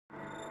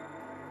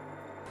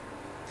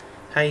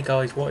Hey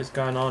guys, what is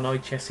going on?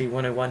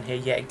 iChessy101 here,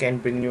 yet again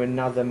bringing you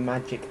another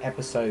magic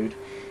episode.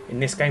 In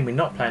this game we're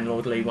not playing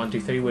Lord Lee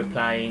 123, we're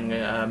playing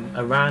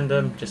a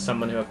random, just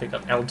someone who I picked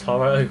up, El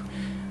Toro,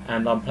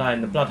 and I'm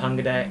playing the Blood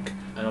Hunger deck,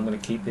 and I'm going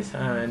to keep this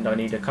hand. I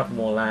need a couple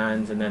more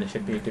lands and then it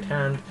should be a good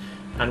hand.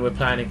 And we're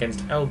playing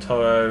against El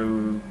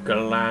Toro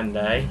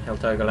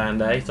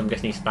Galande, so I'm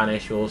guessing he's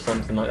Spanish or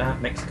something like that,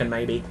 Mexican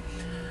maybe.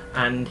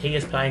 And he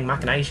is playing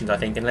Machinations, I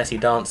think, unless he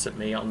danced at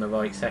me on the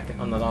last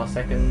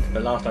second.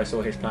 But last I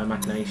saw he was playing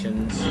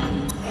Machinations.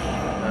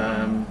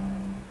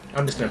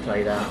 I'm just going to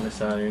play that on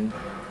its own.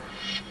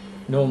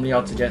 Normally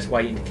I'd suggest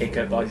waiting to kick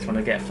it, but I just want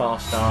to get a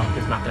fast start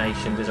because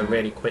Machinations is a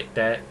really quick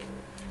deck.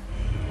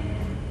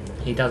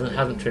 He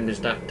hasn't trimmed his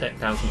deck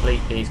down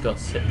completely. He's got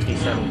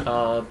 67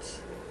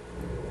 cards,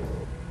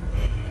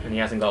 and he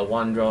hasn't got a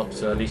 1-drop,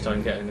 so at least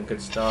I'm getting a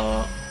good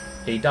start.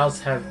 He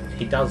does have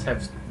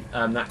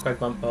that Quake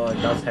Bumper.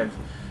 It does have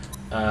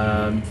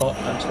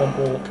Swamp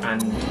Walk,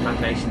 and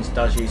Machinations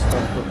does use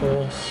Swamp, of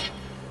course.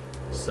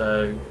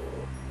 So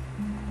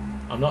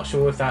I'm not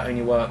sure if that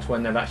only works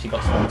when they've actually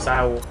got Swamps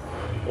out,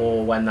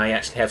 or when they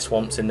actually have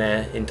Swamps in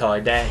their entire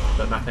deck.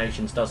 But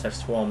Machinations does have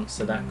Swamps,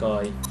 so that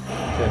guy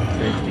could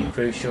prove to be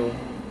crucial.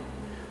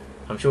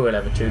 I'm sure he'll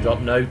have a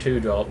 2-drop. No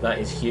 2-drop. That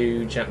is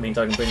huge. That means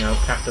I can bring out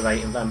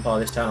Captivate and Vampire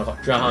this turn. I've got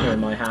Drana in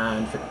my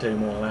hand for 2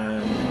 more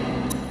land.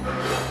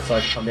 So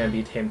I'm going to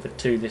beat him for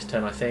 2 this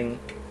turn, I think.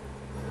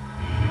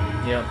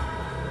 Yep.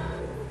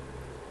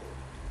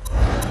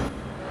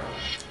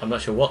 I'm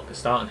not sure what the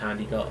starting hand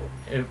he got.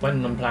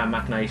 When I'm playing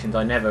Machinations,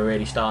 I never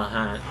really take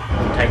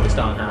the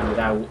starting hand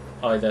without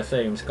either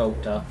Ethereum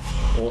Sculptor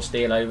or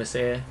Steel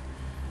Overseer.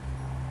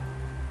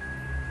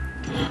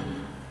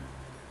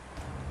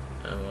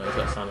 Oh, he's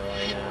got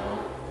Samurai now.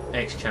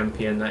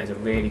 Ex-Champion, that is a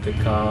really good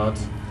card.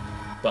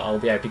 But I'll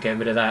be able to get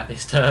rid of that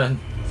this turn,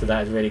 so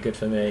that is really good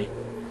for me.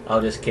 I'll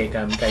just kick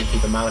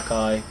Gatekeeper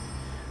Malachi.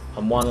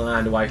 I'm 1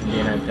 land away from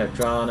being able to have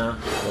Drana,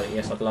 but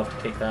yes, I'd love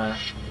to kick that.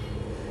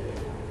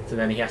 So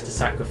then he has to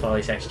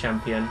sacrifice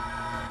Ex-Champion.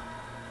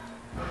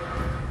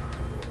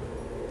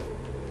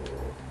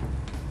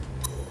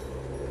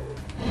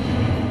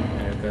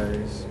 There it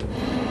goes.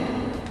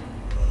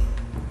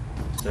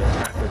 So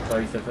attack with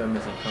both of them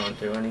as he can't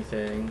do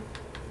anything.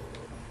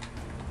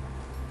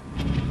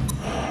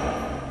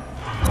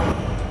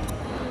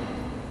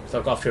 So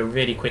I've got off to a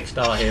really quick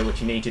start here,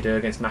 which you need to do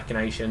against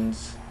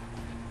Machinations.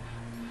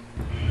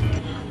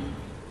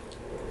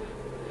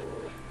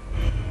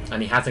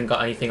 And he hasn't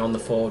got anything on the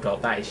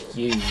 4-drop. That is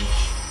huge.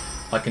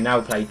 I can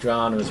now play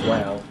Drana as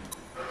well.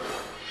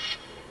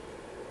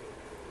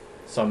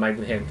 So I'm able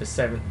to hit him for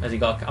 7. Has he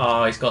got?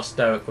 Oh, he's got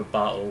Stoic with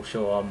Battle.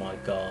 Sure. Oh my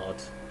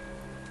god.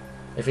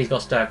 If he's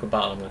got Stoic with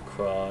Battle, I'm gonna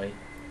cry.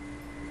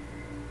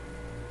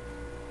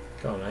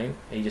 Go on, mate.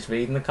 Are you just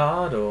reading the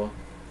card, or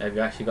have you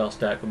actually got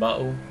Stoic with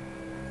Battle?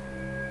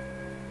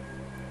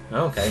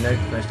 Okay, no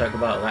Stoic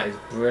with Battle. That is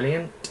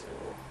brilliant.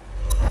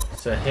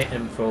 So hit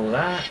him for all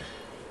that.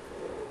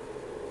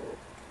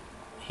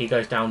 He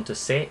goes down to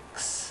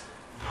 6.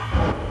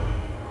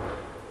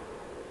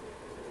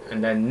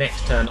 And then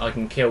next turn I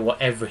can kill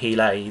whatever he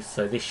lays,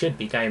 so this should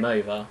be game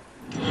over.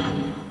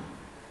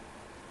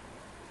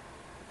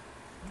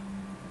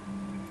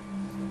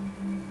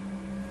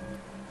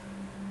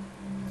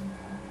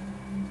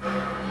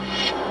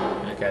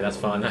 Okay, that's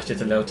fine. That's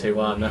just a little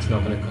 2-1. That's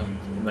not going to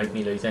make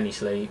me lose any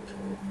sleep.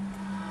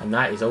 And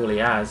that is all he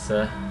has.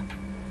 Oh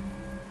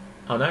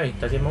no,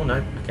 does he have more?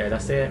 No. Okay,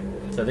 that's it.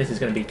 So this is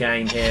going to be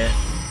game here.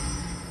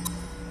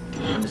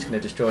 I'm just going to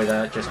destroy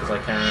that just because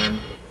I can.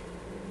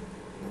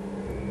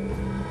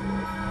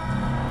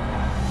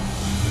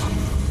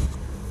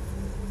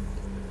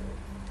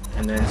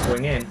 And then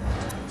swing in.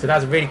 So that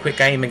was a really quick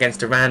game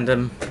against a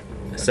random.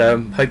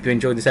 So hope you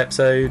enjoyed this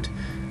episode.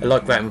 A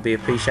like rating would be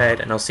appreciated,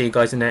 and I'll see you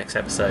guys in the next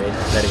episode.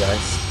 Later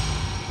guys.